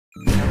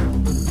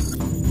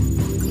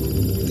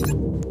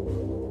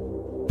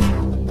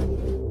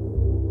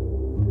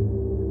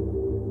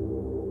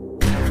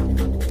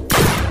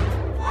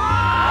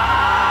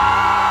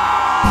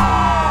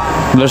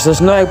There's a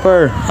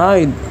sniper!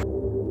 Hide!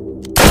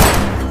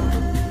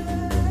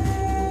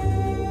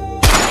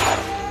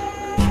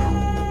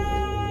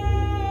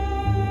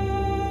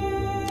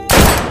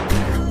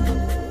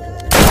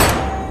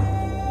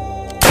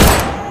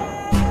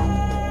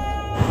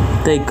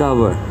 Take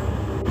cover.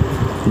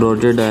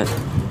 Roger that.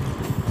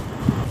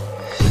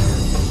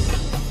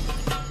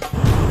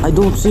 I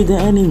don't see the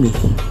enemy.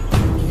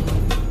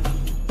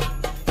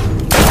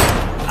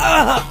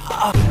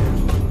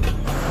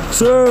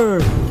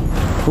 Sir!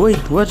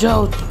 Wait, watch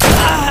out!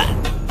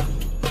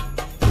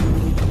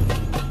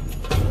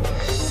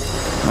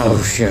 Oh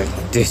shit,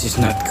 this is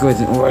not good.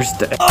 Where's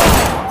the...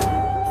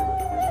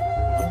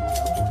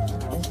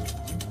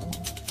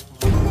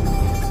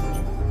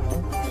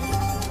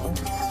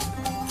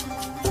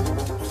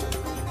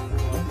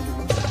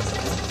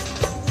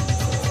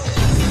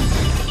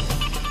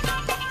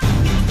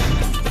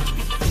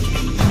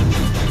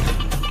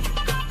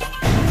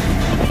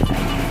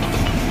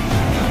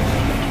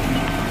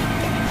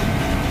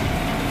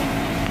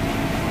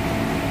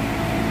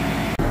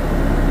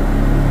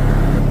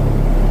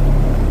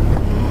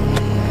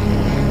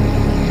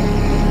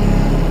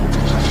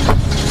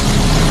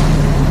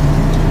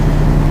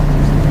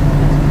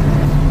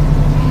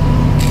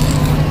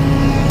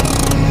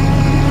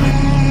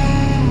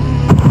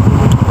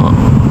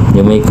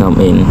 You may come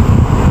in.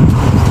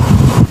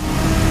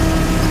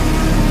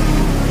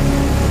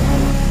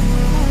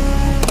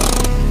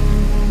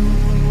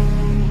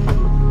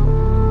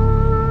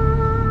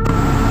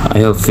 I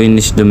have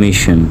finished the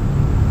mission.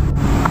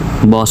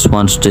 Boss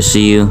wants to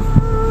see you.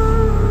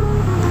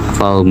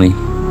 Follow me.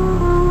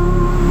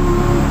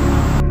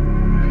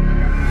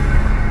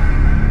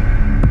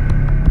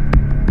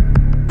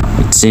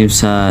 It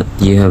seems that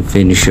you have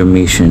finished your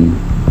mission.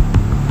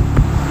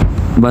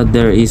 But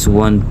there is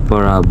one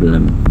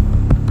problem.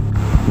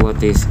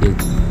 What is it?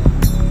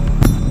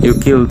 You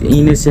killed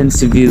innocent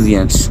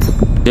civilians.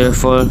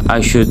 Therefore,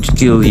 I should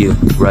kill you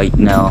right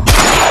now.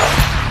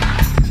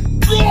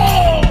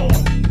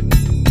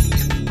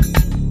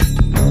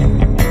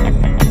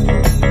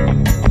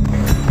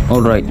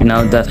 Alright,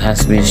 now that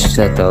has been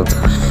settled,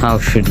 how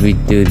should we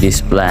do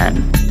this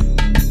plan?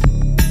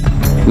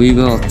 We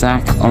will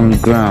attack on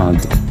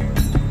ground.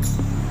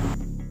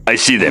 I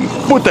see them.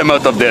 Put them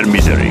out of their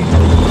misery.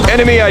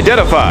 Enemy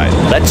identified.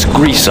 Let's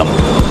grease him.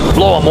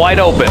 Blow him wide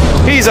open.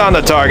 He's on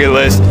the target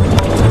list.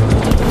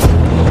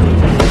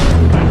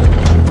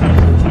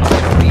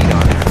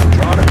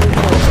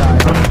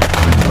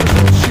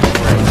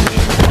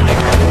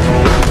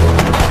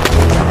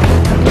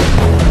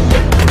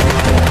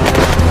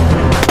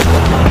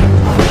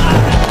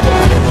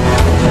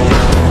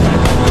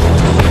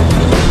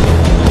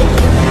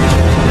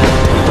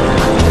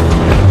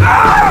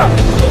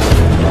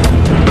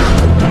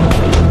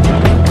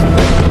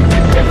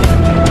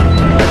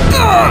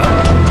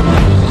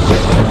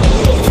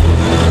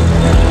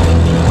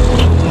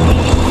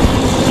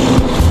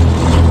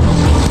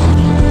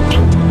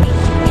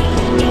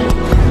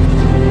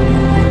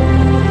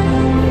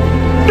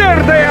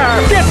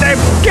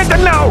 Get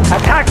them now!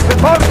 Attack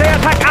before they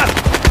attack us!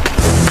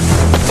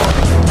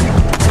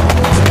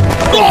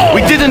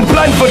 We didn't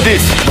plan for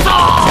this!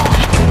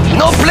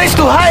 No place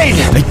to hide!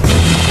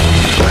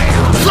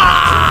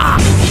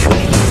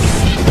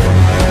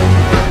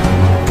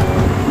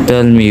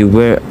 Tell me,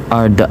 where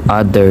are the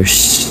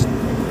others?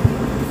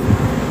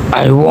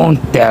 I won't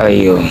tell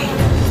you.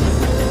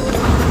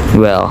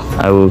 Well,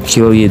 I will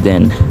kill you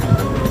then.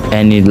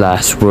 Any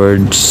last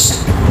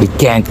words? You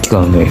can't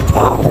kill me.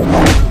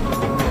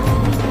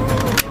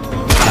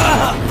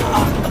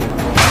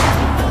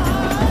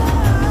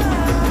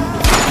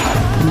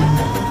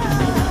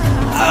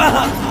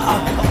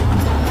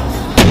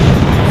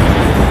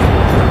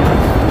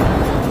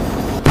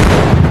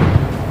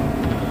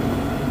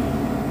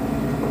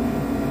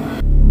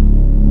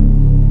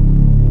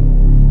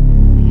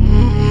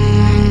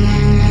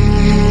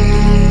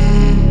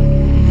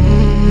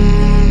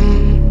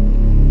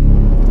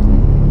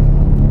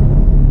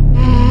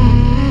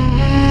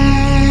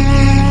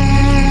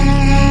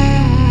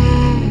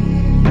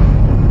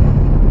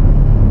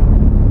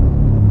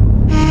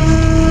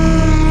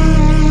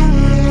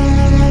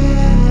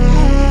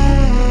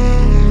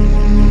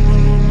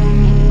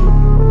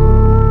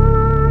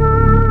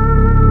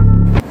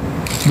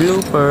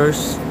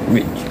 Bloopers.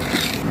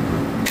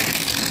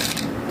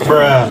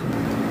 Bruh.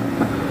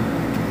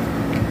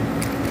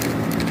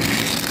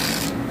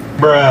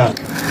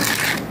 Bruh.